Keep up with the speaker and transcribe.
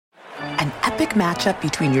An epic matchup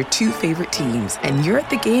between your two favorite teams, and you're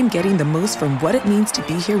at the game getting the most from what it means to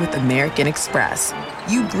be here with American Express.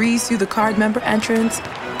 You breeze through the card member entrance,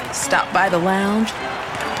 stop by the lounge.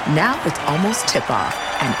 Now it's almost tip-off,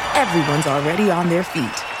 and everyone's already on their feet.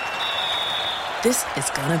 This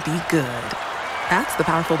is gonna be good. That's the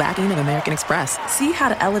powerful backing of American Express. See how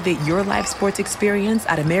to elevate your live sports experience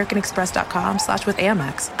at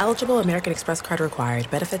americanexpress.com/withAmex. Eligible American Express card required.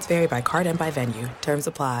 Benefits vary by card and by venue. Terms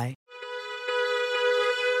apply.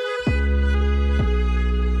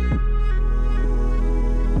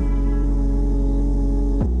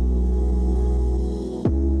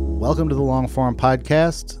 Welcome to the Long Form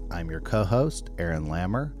Podcast. I'm your co-host, Aaron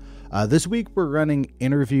Lammer. This week, we're running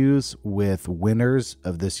interviews with winners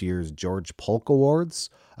of this year's George Polk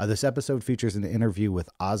Awards. This episode features an interview with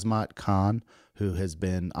Azmat Khan, who has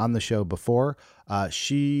been on the show before.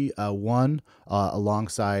 She won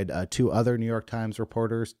alongside two other New York Times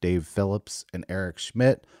reporters, Dave Phillips and Eric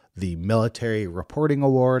Schmidt, the Military Reporting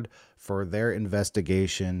Award for their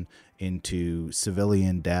investigation into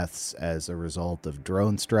civilian deaths as a result of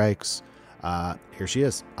drone strikes. Here she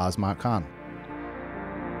is, Azmat Khan.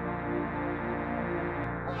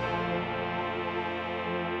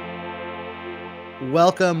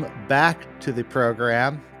 Welcome back to the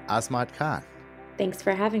program, Azmat Khan. Thanks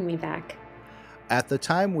for having me back. At the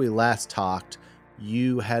time we last talked,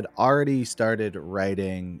 you had already started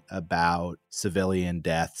writing about civilian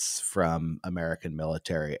deaths from American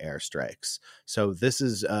military airstrikes. So this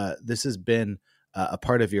has been a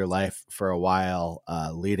part of your life for a while,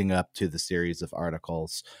 leading up to the series of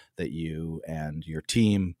articles that you and your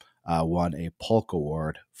team won a Polk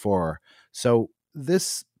Award for. So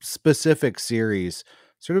this specific series,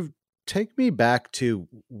 sort of take me back to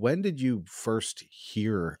when did you first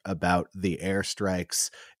hear about the airstrikes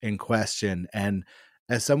in question? And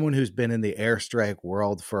as someone who's been in the airstrike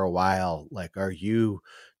world for a while, like, do you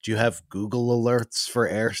have Google alerts for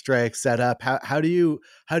airstrikes set up? How do you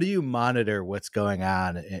monitor what's going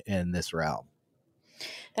on in this realm?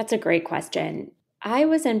 That's a great question. I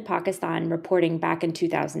was in Pakistan reporting back in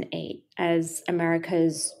 2008 as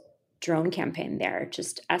America's drone campaign there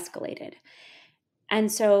just escalated.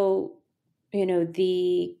 And so,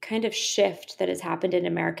 the kind of shift that has happened in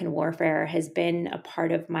American warfare has been a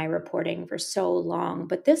part of my reporting for so long.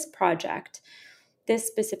 But this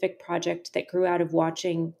specific project that grew out of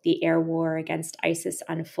watching the air war against ISIS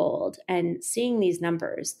unfold and seeing these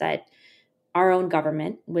numbers that our own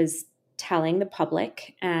government was telling the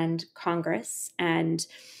public and Congress and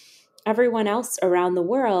everyone else around the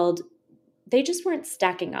world, they just weren't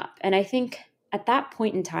stacking up. And I think at that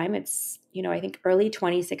point in time, it's, I think early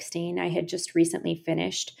 2016, I had just recently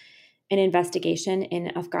finished an investigation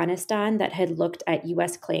in Afghanistan that had looked at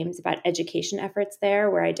U.S. claims about education efforts there,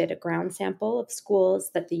 where I did a ground sample of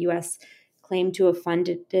schools that the U.S. claimed to have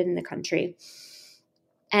funded in the country.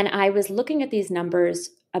 And I was looking at these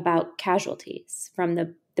numbers about casualties from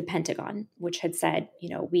the Pentagon, which had said,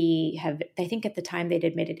 we have, I think at the time they'd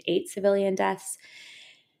admitted 8 civilian deaths.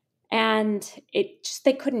 And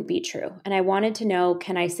they couldn't be true. And I wanted to know,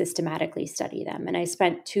 can I systematically study them? And I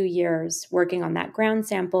spent 2 years working on that ground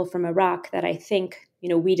sample from Iraq that I think,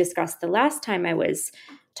 we discussed the last time I was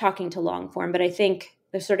talking to Longform. But I think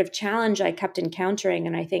the sort of challenge I kept encountering,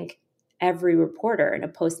 and I think every reporter in a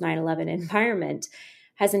post 9/11 environment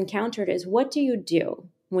has encountered, is what do you do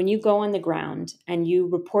when you go on the ground and you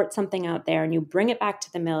report something out there and you bring it back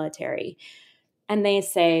to the military? And they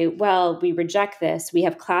say, well, we reject this. We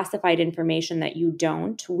have classified information that you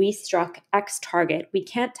don't. We struck X target. We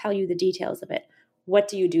can't tell you the details of it. What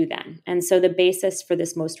do you do then? And so the basis for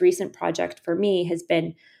this most recent project for me has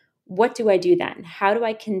been, what do I do then? How do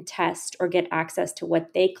I contest or get access to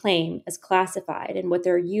what they claim as classified and what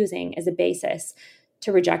they're using as a basis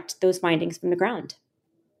to reject those findings from the ground?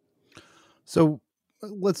 So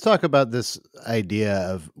let's talk about this idea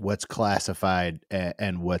of what's classified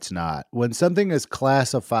and what's not. When something is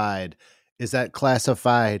classified, is that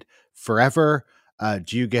classified forever?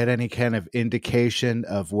 Do you get any kind of indication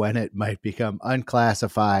of when it might become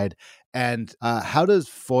unclassified? And how does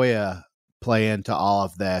FOIA play into all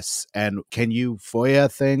of this? And can you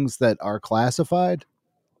FOIA things that are classified?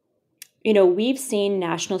 We've seen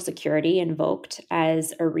national security invoked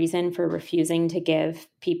as a reason for refusing to give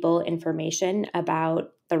people information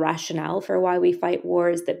about the rationale for why we fight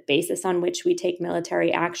wars, the basis on which we take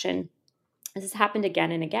military action. This has happened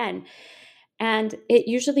again and again. And it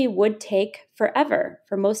usually would take forever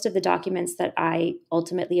for most of the documents that I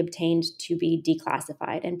ultimately obtained to be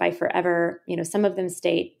declassified. And by forever, some of them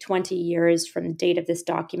state 20 years from the date of this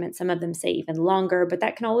document. Some of them say even longer, but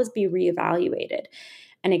that can always be reevaluated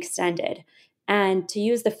and extended. And to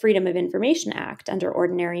use the Freedom of Information Act under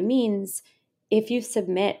ordinary means, if you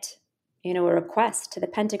submit, a request to the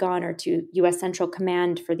Pentagon or to U.S. Central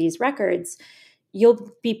Command for these records,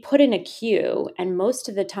 you'll be put in a queue, and most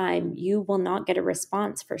of the time you will not get a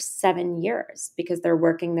response for 7 years because they're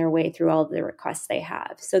working their way through all of the requests they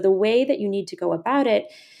have. So the way that you need to go about it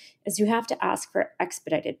is you have to ask for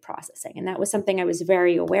expedited processing. And that was something I was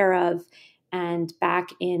very aware of. And back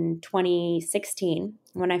in 2016,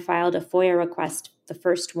 when I filed a FOIA request, the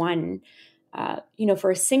first one,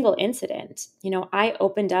 for a single incident, I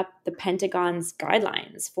opened up the Pentagon's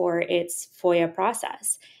guidelines for its FOIA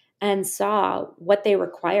process and saw what they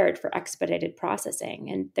required for expedited processing.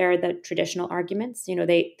 And there are the traditional arguments.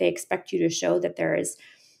 They expect you to show that there is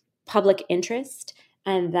public interest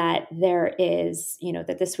and that there is,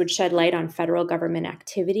 that this would shed light on federal government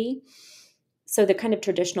activity. So the kind of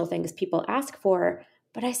traditional things people ask for,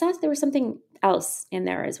 but I saw there was something else in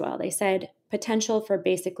there as well. They said potential for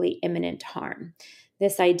basically imminent harm.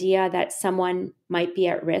 This idea that someone might be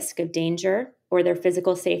at risk of danger or their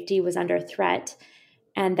physical safety was under threat,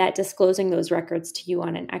 and that disclosing those records to you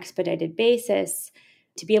on an expedited basis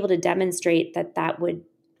to be able to demonstrate that that would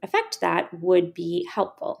affect that would be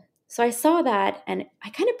helpful. So I saw that and I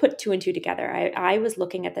kind of put two and two together. I was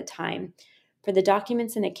looking at the time for the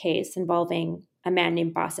documents in a case involving a man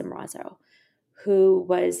named Bassem Razo, who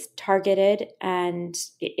was targeted, and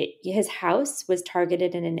his house was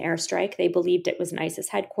targeted in an airstrike. They believed it was an ISIS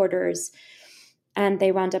headquarters, and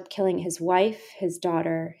they wound up killing his wife, his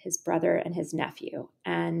daughter, his brother, and his nephew.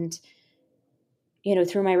 And,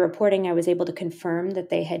 through my reporting, I was able to confirm that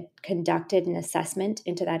they had conducted an assessment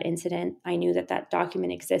into that incident. I knew that that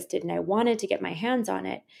document existed, and I wanted to get my hands on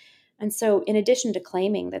it. And so in addition to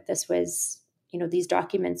claiming that this was, these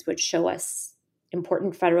documents would show us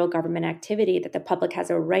important federal government activity that the public has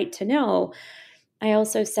a right to know, I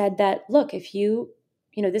also said that, look, if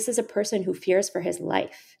this is a person who fears for his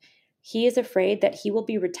life. He is afraid that he will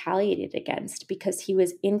be retaliated against because he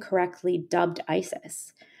was incorrectly dubbed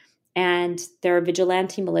ISIS. And there are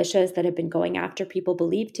vigilante militias that have been going after people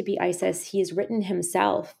believed to be ISIS. He's written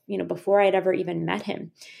himself, before I'd ever even met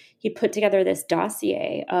him, he put together this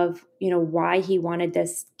dossier of, why he wanted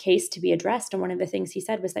this case to be addressed. And one of the things he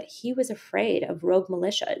said was that he was afraid of rogue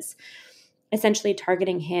militias essentially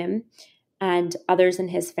targeting him and others in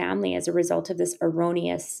his family as a result of this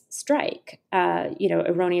erroneous strike.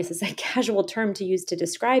 Erroneous is a casual term to use to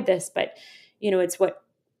describe this, but, it's what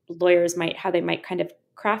lawyers how they might kind of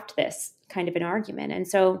craft this kind of an argument. And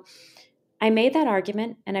so I made that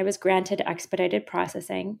argument and I was granted expedited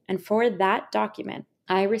processing. And for that document,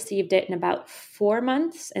 I received it in about 4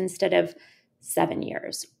 months instead of 7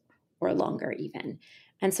 years or longer even.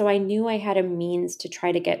 And so I knew I had a means to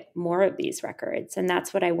try to get more of these records. And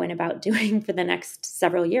that's what I went about doing for the next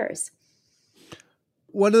several years.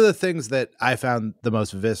 One of the things that I found the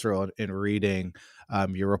most visceral in reading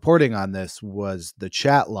your reporting on this was the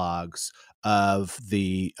chat logs of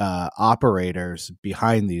the operators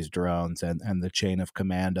behind these drones and the chain of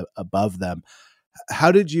command above them.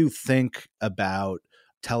 How did you think about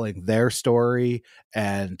telling their story,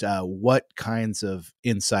 and what kinds of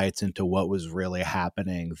insights into what was really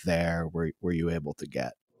happening there were you able to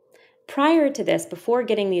get? Prior to this, before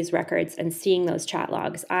getting these records and seeing those chat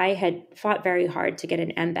logs, I had fought very hard to get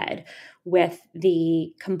an embed with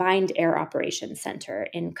the Combined Air Operations Center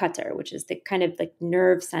in Qatar, which is the kind of like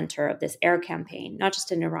nerve center of this air campaign, not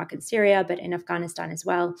just in Iraq and Syria, but in Afghanistan as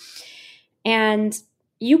well. And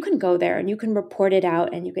you can go there and you can report it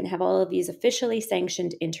out and you can have all of these officially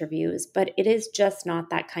sanctioned interviews, but it is just not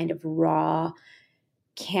that kind of raw,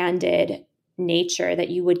 candid nature that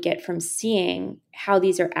you would get from seeing how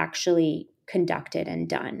these are actually conducted and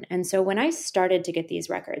done. And so when I started to get these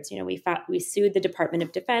records, we sued the Department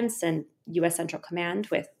of Defense and U.S. Central Command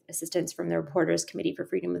with assistance from the Reporters Committee for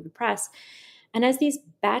Freedom of the Press. And as these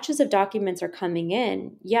batches of documents are coming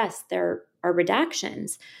in, yes, there are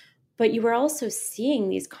redactions, but you were also seeing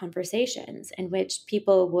these conversations in which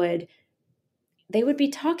people would be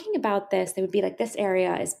talking about this. They would be like, this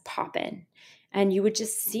area is poppin'. And you would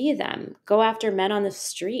just see them go after men on the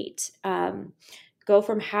street, go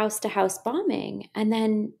from house to house bombing. And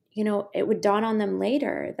then, it would dawn on them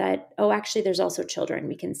later that, oh, actually, there's also children.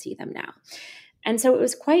 We can see them now. And so it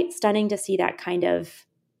was quite stunning to see that kind of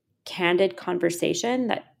candid conversation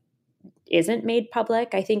that isn't made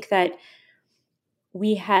public. I think that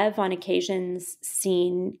we have on occasions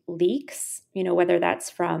seen leaks, whether that's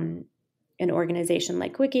from an organization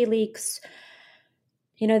like WikiLeaks.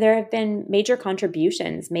 There have been major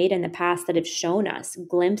contributions made in the past that have shown us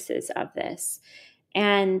glimpses of this.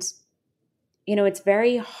 And, it's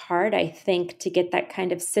very hard, I think, to get that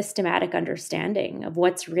kind of systematic understanding of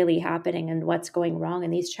what's really happening and what's going wrong.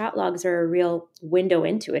 And these chat logs are a real window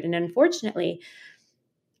into it. And unfortunately,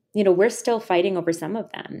 we're still fighting over some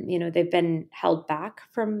of them. They've been held back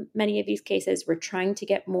from many of these cases. We're trying to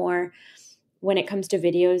get more. When it comes to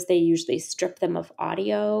videos, they usually strip them of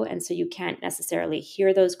audio. And so you can't necessarily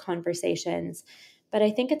hear those conversations. But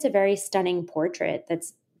I think it's a very stunning portrait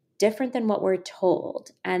that's different than what we're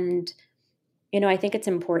told. And I think it's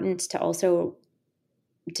important to also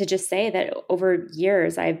to just say that over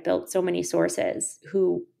years, I've built so many sources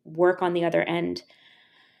who work on the other end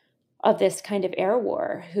of this kind of air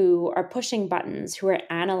war, who are pushing buttons, who are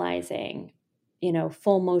analyzing,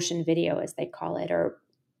 full motion video, as they call it, or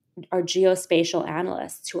are geospatial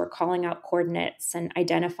analysts who are calling out coordinates and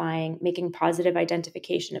identifying, making positive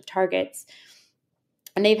identification of targets.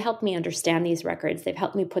 And they've helped me understand these records. They've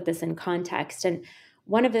helped me put this in context. And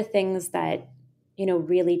one of the things that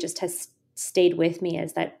really just has stayed with me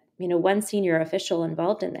is that, one senior official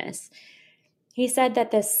involved in this, he said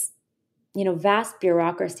that this, vast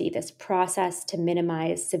bureaucracy, this process to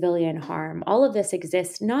minimize civilian harm, all of this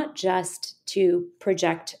exists not just to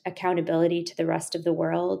project accountability to the rest of the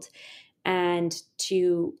world and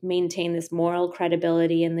to maintain this moral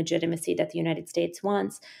credibility and legitimacy that the United States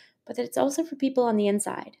wants, but that it's also for people on the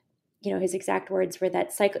inside. His exact words were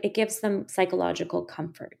that it gives them psychological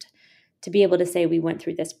comfort to be able to say, we went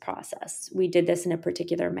through this process. We did this in a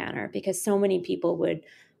particular manner, because so many people would,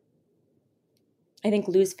 I think,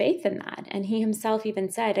 lose faith in that. And he himself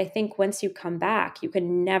even said, I think once you come back, you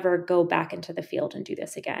can never go back into the field and do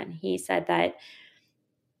this again. He said that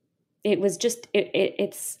it was just,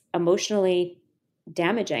 it's emotionally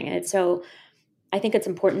damaging. And so I think it's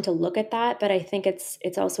important to look at that, but I think it's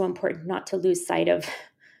also important not to lose sight of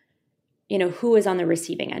who is on the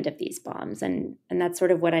receiving end of these bombs. And that's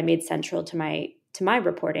sort of what I made central to my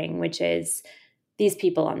reporting, which is these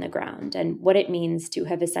people on the ground and what it means to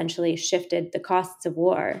have essentially shifted the costs of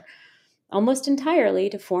war almost entirely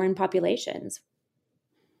to foreign populations.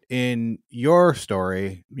 In your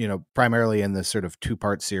story, primarily in this sort of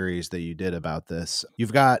 2-part series that you did about this,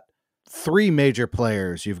 you've got 3 major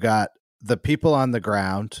players. You've got the people on the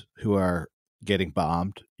ground who are getting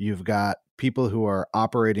bombed. You've got people who are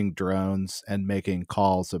operating drones and making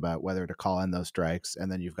calls about whether to call in those strikes.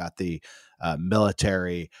 And then you've got the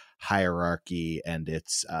military hierarchy and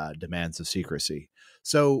its demands of secrecy.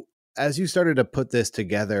 So as you started to put this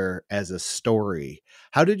together as a story,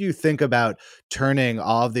 how did you think about turning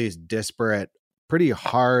all of these disparate, pretty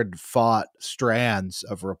hard fought strands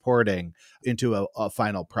of reporting into a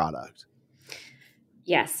final product?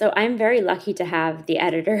 Yes. So I'm very lucky to have the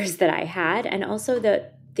editors that I had, and also the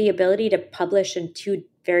ability to publish in 2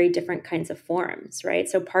 very different kinds of forms, right?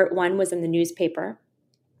 So part 1 was in the newspaper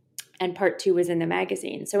and part 2 was in the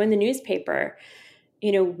magazine. So in the newspaper,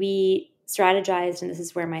 we strategized, and this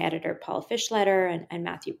is where my editor, Paul Fischletter, and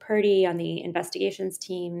Matthew Purdy on the investigations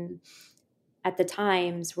team at the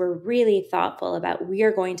Times were really thoughtful about, we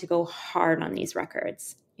are going to go hard on these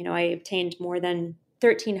records. I obtained more than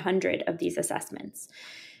 1,300 of these assessments,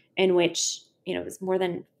 in which, it was more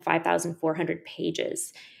than 5,400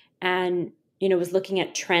 pages. And, was looking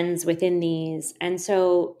at trends within these. And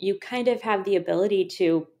so you kind of have the ability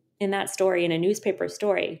to, in that story, in a newspaper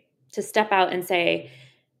story, to step out and say,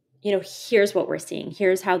 here's what we're seeing.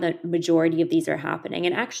 Here's how the majority of these are happening.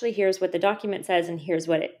 And actually, here's what the document says, and here's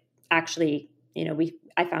what it actually,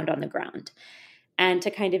 I found on the ground. And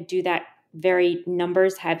to kind of do that very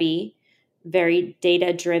numbers heavy, very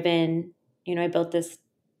data driven. I built this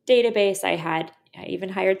database. I even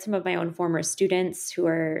hired some of my own former students who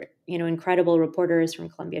are, incredible reporters from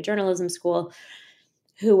Columbia Journalism School,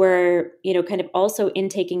 who were, kind of also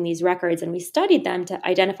intaking these records, and we studied them to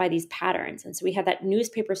identify these patterns. And so we had that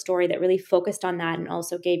newspaper story that really focused on that and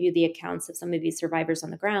also gave you the accounts of some of these survivors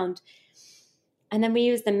on the ground. And then we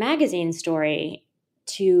used the magazine story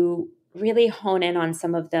to really hone in on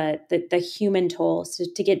some of the human toll, so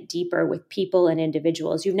to get deeper with people and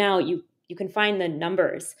individuals. You can find the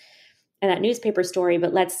numbers in that newspaper story,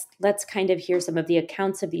 but let's kind of hear some of the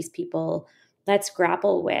accounts of these people. Let's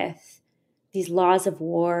grapple with these laws of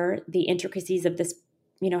war, the intricacies of this,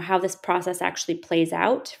 how this process actually plays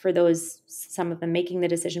out for those, some of them making the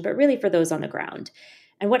decision, but really for those on the ground.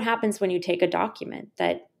 And what happens when you take a document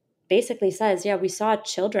that basically says, yeah, we saw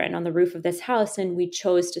children on the roof of this house and we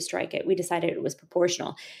chose to strike it. We decided it was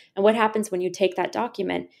proportional. And what happens when you take that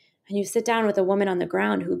document and you sit down with a woman on the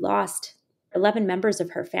ground who lost 11 members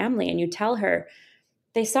of her family, and you tell her,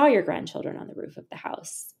 they saw your grandchildren on the roof of the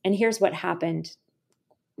house, and here's what happened.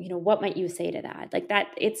 What might you say to that? Like that,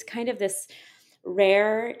 it's kind of this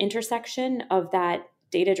rare intersection of that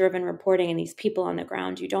data-driven reporting and these people on the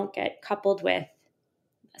ground you don't get, coupled with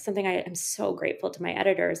something I am so grateful to my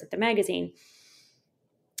editors at the magazine.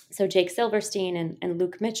 So Jake Silverstein and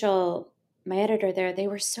Luke Mitchell, my editor there, they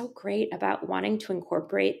were so great about wanting to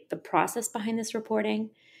incorporate the process behind this reporting,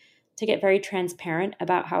 to get very transparent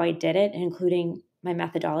about how I did it, including my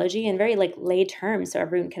methodology in very lay terms so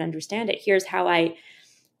everyone can understand it. Here's how I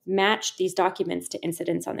matched these documents to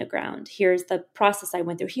incidents on the ground. Here's the process I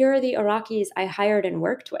went through. Here are the Iraqis I hired and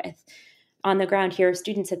worked with on the ground. Here are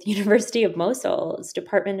students at the University of Mosul's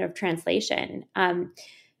Department of Translation.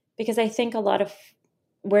 Because I think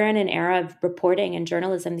we're in an era of reporting and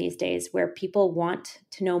journalism these days where people want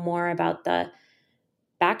to know more about the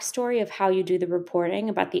backstory of how you do the reporting,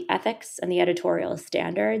 about the ethics and the editorial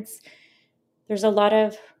standards. There's a lot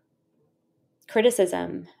of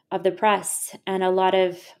criticism of the press and a lot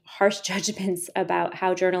of harsh judgments about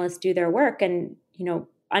how journalists do their work, and,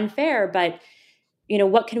 unfair, but,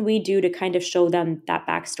 what can we do to kind of show them that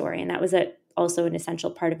backstory? And that was also an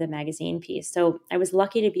essential part of the magazine piece. So I was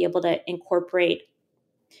lucky to be able to incorporate,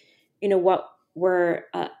 what were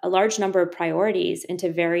a large number of priorities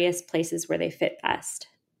into various places where they fit best.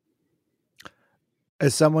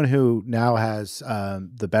 As someone who now has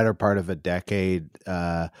the better part of a decade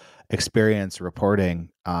experience reporting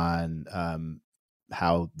on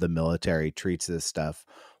how the military treats this stuff,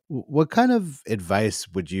 what kind of advice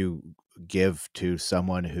would you give to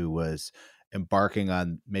someone who was embarking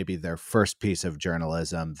on maybe their first piece of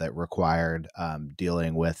journalism that required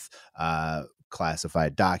dealing with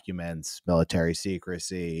classified documents, military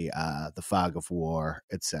secrecy, the fog of war,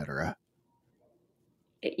 etc.?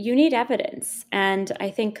 You need evidence. And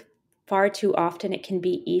I think far too often it can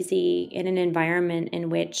be easy in an environment in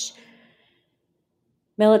which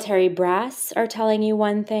military brass are telling you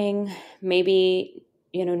one thing, maybe,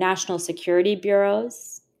 national security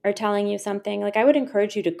bureaus are telling you something. I would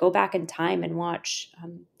encourage you to go back in time and watch.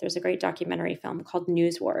 There's a great documentary film called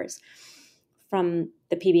News Wars from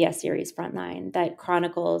the PBS series Frontline that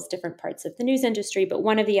chronicles different parts of the news industry. But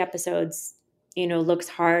one of the episodes, looks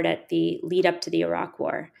hard at the lead up to the Iraq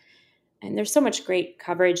War. And there's so much great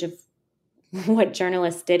coverage of what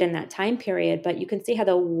journalists did in that time period, but you can see how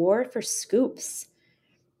the war for scoops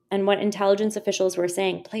and what intelligence officials were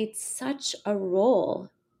saying played such a role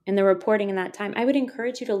in the reporting in that time. I would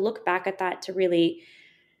encourage you to look back at that to really,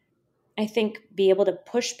 I think, be able to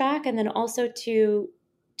push back, and then also to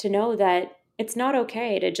know that it's not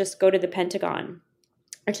okay to just go to the Pentagon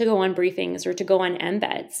or to go on briefings or to go on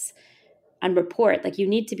embeds and report. You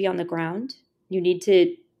need to be on the ground. You need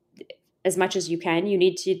to, as much as you can, you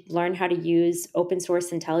need to learn how to use open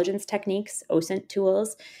source intelligence techniques, OSINT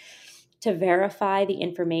tools, to verify the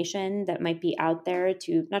information that might be out there,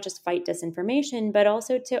 to not just fight disinformation, but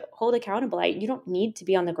also to hold accountable. You don't need to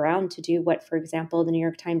be on the ground to do what, for example, the New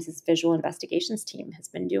York Times' visual investigations team has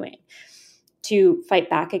been doing, to fight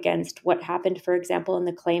back against what happened, for example, in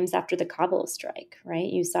the claims after the Kabul strike, right?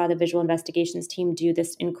 You saw the visual investigations team do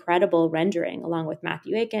this incredible rendering along with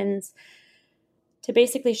Matthew Akins to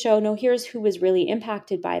basically show, no, here's who was really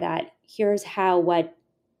impacted by that. Here's how what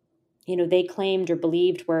they claimed or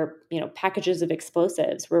believed were, packages of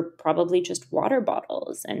explosives were probably just water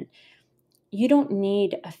bottles. And you don't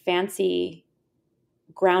need a fancy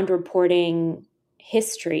ground reporting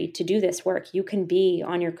history to do this work. You can be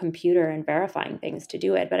on your computer and verifying things to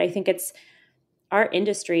do it. But I think our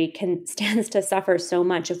industry stands to suffer so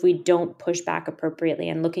much if we don't push back appropriately.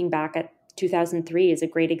 And looking back at 2003 is a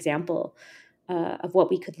great example of what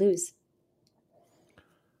we could lose.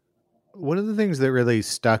 One of the things that really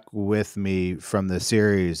stuck with me from the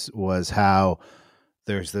series was how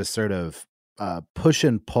there's this sort of push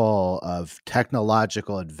and pull of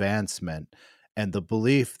technological advancement and the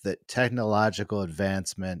belief that technological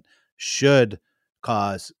advancement should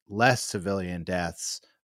cause less civilian deaths,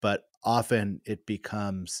 but often it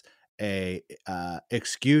becomes a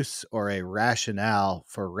excuse or a rationale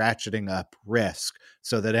for ratcheting up risk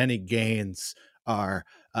so that any gains are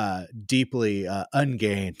deeply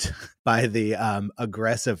ungained by the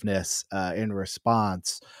aggressiveness in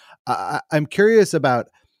response. I'm curious about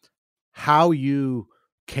how you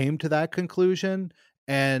came to that conclusion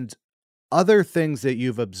and other things that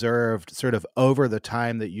you've observed sort of over the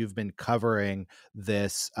time that you've been covering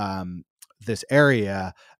this this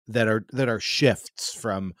area that are shifts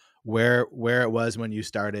from where it was when you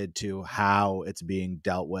started to how it's being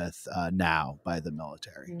dealt with now by the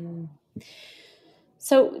military.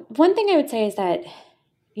 So one thing I would say is that,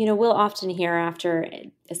 we'll often hear after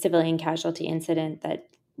a civilian casualty incident that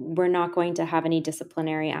we're not going to have any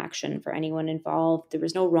disciplinary action for anyone involved. There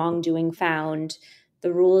was no wrongdoing found.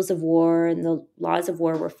 the rules of war and the laws of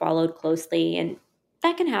war were followed closely, and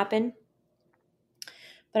that can happen.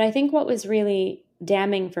 But I think what was really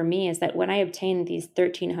damning for me is that when I obtained these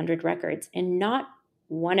 1,300 records, in not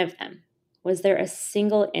one of them was there a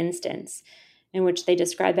single instance in which they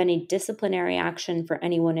describe any disciplinary action for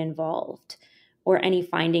anyone involved or any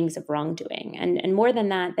findings of wrongdoing. And more than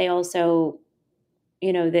that, they also,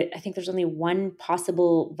 I think there's only one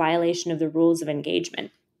possible violation of the rules of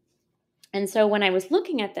engagement. And so when I was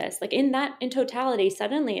looking at this, like in totality,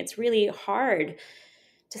 suddenly it's really hard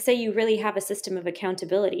to say you really have a system of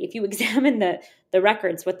accountability. If you examine the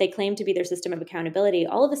records, what they claim to be their system of accountability,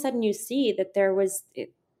 all of a sudden you see that there was,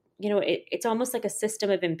 it's almost like a system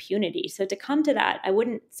of impunity. So to come to that, I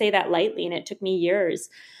wouldn't say that lightly. And it took me years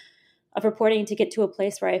of reporting to get to a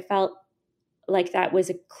place where I felt like that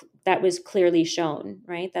was clearly shown,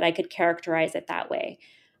 right? That I could characterize it that way.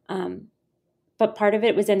 But part of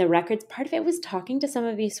it was in the records. Part of it was talking to some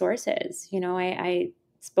of these sources. I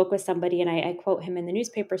spoke with somebody, and I quote him in the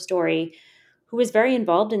newspaper story, who was very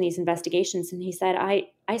involved in these investigations. And he said,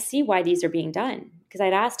 I see why these are being done. Because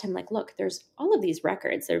I'd asked him, like, look, there's all of these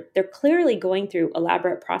records. They're clearly going through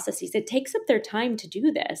elaborate processes. It takes up their time to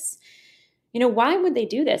do this. Why would they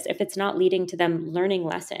do this if it's not leading to them learning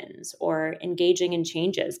lessons or engaging in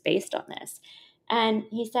changes based on this? And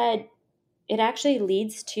he said, it actually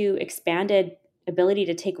leads to expanded ability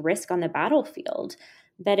to take risk on the battlefield.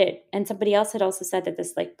 And somebody else had also said that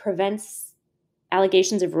this prevents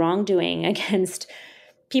allegations of wrongdoing against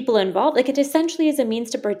people involved. It essentially is a means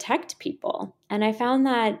to protect people. And I found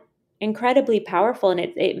that incredibly powerful. And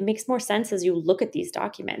it makes more sense as you look at these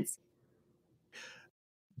documents.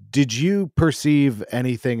 Did you perceive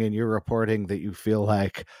anything in your reporting that you feel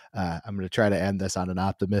like, I'm going to try to end this on an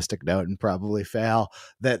optimistic note and probably fail,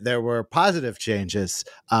 that there were positive changes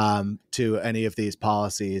to any of these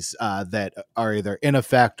policies that are either in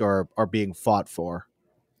effect or are being fought for?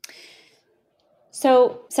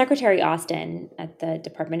 So Secretary Austin at the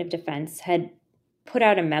Department of Defense had put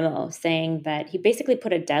out a memo saying that he basically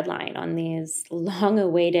put a deadline on these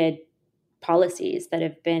long-awaited policies that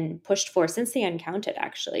have been pushed for since the Uncounted,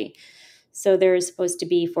 actually. So there's supposed to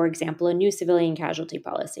be, for example, a new civilian casualty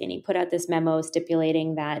policy, and he put out this memo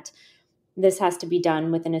stipulating that this has to be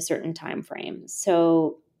done within a certain time frame.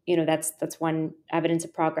 So, that's one evidence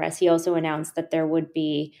of progress. He also announced that there would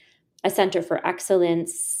be a Center for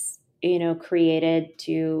Excellence, created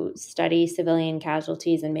to study civilian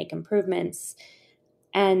casualties and make improvements.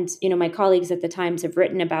 And, my colleagues at the Times have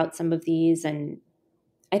written about some of these, and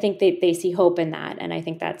I think they see hope in that. And I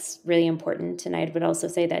think that's really important. And I would also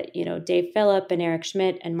say that, Dave Phillip and Eric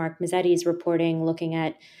Schmidt and Mark Mazzetti's reporting looking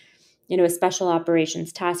at, a special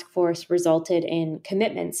operations task force resulted in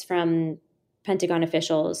commitments from Pentagon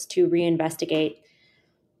officials to reinvestigate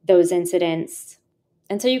those incidents.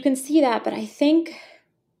 And so you can see that. But I think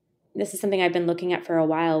this is something I've been looking at for a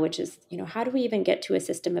while, which is, how do we even get to a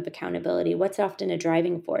system of accountability? What's often a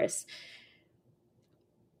driving force?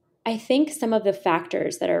 I think some of the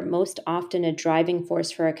factors that are most often a driving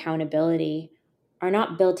force for accountability are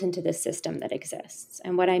not built into the system that exists.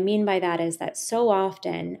 And what I mean by that is that so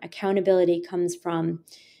often accountability comes from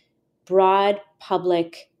broad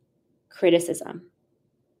public criticism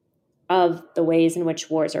of the ways in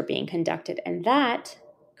which wars are being conducted. And that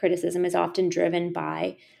criticism is often driven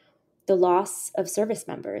by the loss of service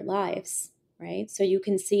member lives, right? So you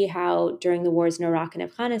can see how during the wars in Iraq and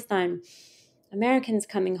Afghanistan, Americans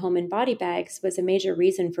coming home in body bags was a major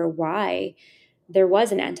reason for why there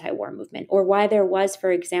was an anti-war movement, or why there was,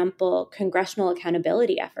 for example, congressional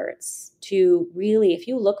accountability efforts to really, if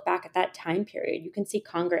you look back at that time period, you can see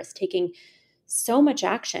Congress taking so much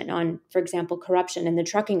action on, for example, corruption and the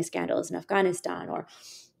trucking scandals in Afghanistan, or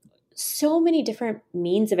so many different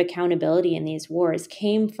means of accountability in these wars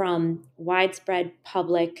came from widespread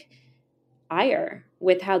public ire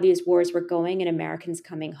with how these wars were going and Americans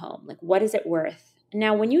coming home. What is it worth?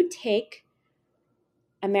 Now, when you take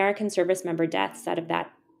American service member deaths out of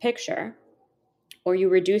that picture, or you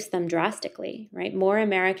reduce them drastically, right? More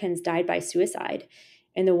Americans died by suicide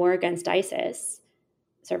in the war against ISIS,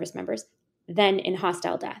 service members, than in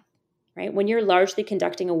hostile death, right? When you're largely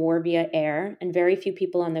conducting a war via air and very few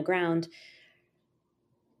people on the ground,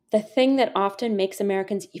 the thing that often makes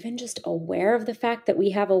Americans even just aware of the fact that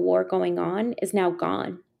we have a war going on is now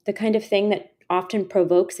gone. The kind of thing that often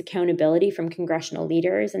provokes accountability from congressional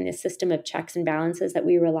leaders and the system of checks and balances that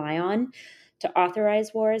we rely on to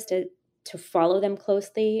authorize wars, to follow them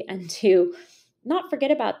closely, and to not forget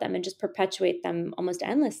about them and just perpetuate them almost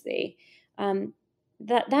endlessly.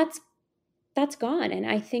 That's gone. And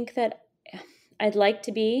I think that I'd like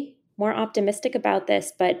to be more optimistic about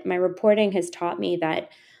this, but my reporting has taught me that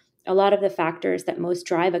a lot of the factors that most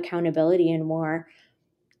drive accountability in war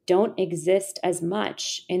don't exist as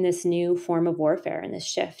much in this new form of warfare and this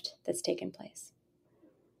shift that's taken place.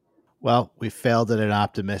 Well, we failed at an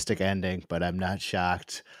optimistic ending, but I'm not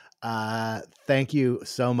shocked. Thank you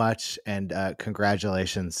so much, and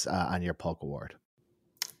congratulations on your Polk Award.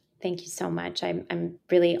 Thank you so much. I'm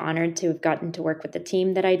really honored to have gotten to work with the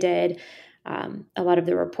team that I did, a lot of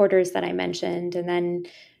the reporters that I mentioned. And then,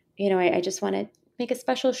 I just want to make a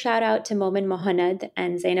special shout out to Momin Mohanad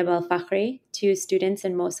and Zainab Al-Fakhri, 2 students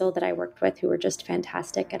in Mosul that I worked with who were just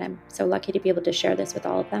fantastic. And I'm so lucky to be able to share this with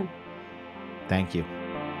all of them. Thank you.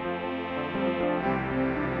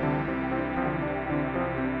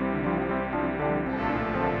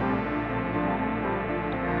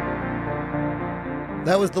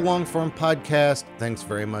 That was the Long Form Podcast. Thanks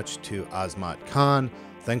very much to Azmat Khan.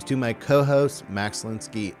 Thanks to my co-hosts, Max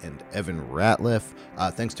Linsky and Evan Ratliff.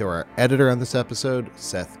 Thanks to our editor on this episode,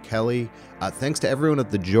 Seth Kelly. Thanks to everyone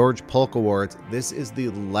at the George Polk Awards. This is the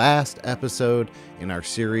last episode in our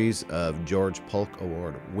series of George Polk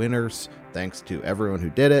Award winners. Thanks to everyone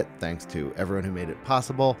who did it. Thanks to everyone who made it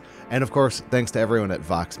possible. And of course, thanks to everyone at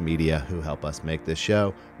Vox Media who help us make this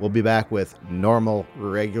show. We'll be back with normal,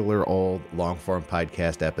 regular old long-form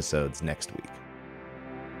podcast episodes next week.